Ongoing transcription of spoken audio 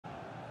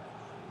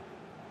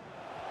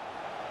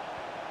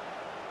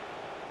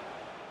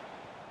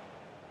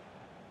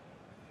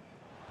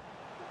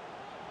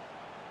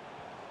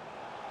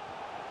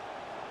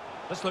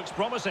This looks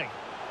promising.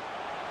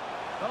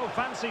 Oh,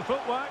 fancy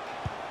footwork.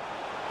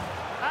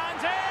 And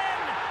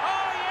in!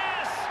 Oh,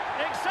 yes!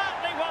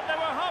 Exactly what they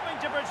were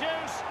hoping to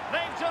produce.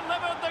 They've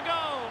delivered the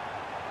goal.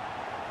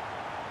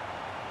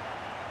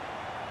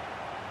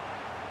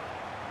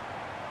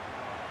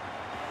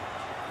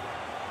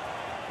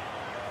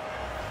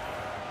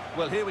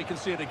 Well, here we can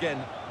see it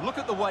again. Look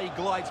at the way he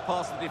glides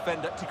past the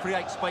defender to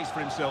create space for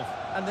himself.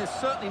 And there's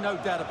certainly no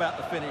doubt about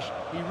the finish.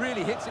 He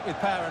really hits it with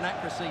power and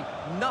accuracy.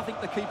 Nothing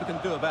the keeper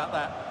can do about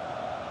that.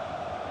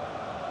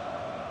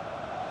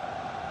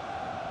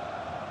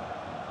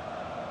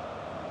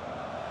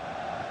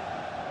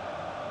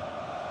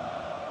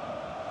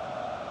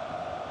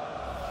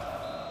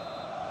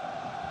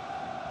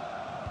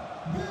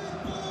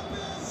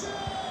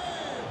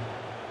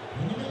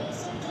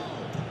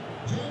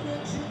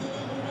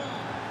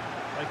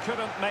 They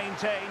couldn't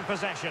maintain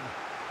possession.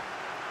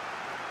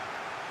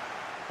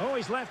 Oh,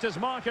 he's left his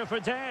marker for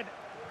dead.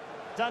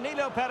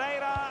 Danilo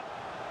Pereira.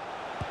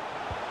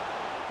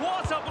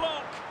 What a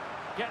block!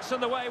 Gets in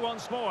the way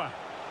once more.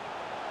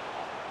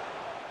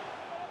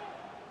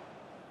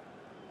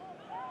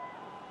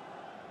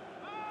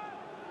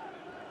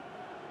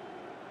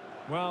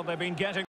 Well, they've been getting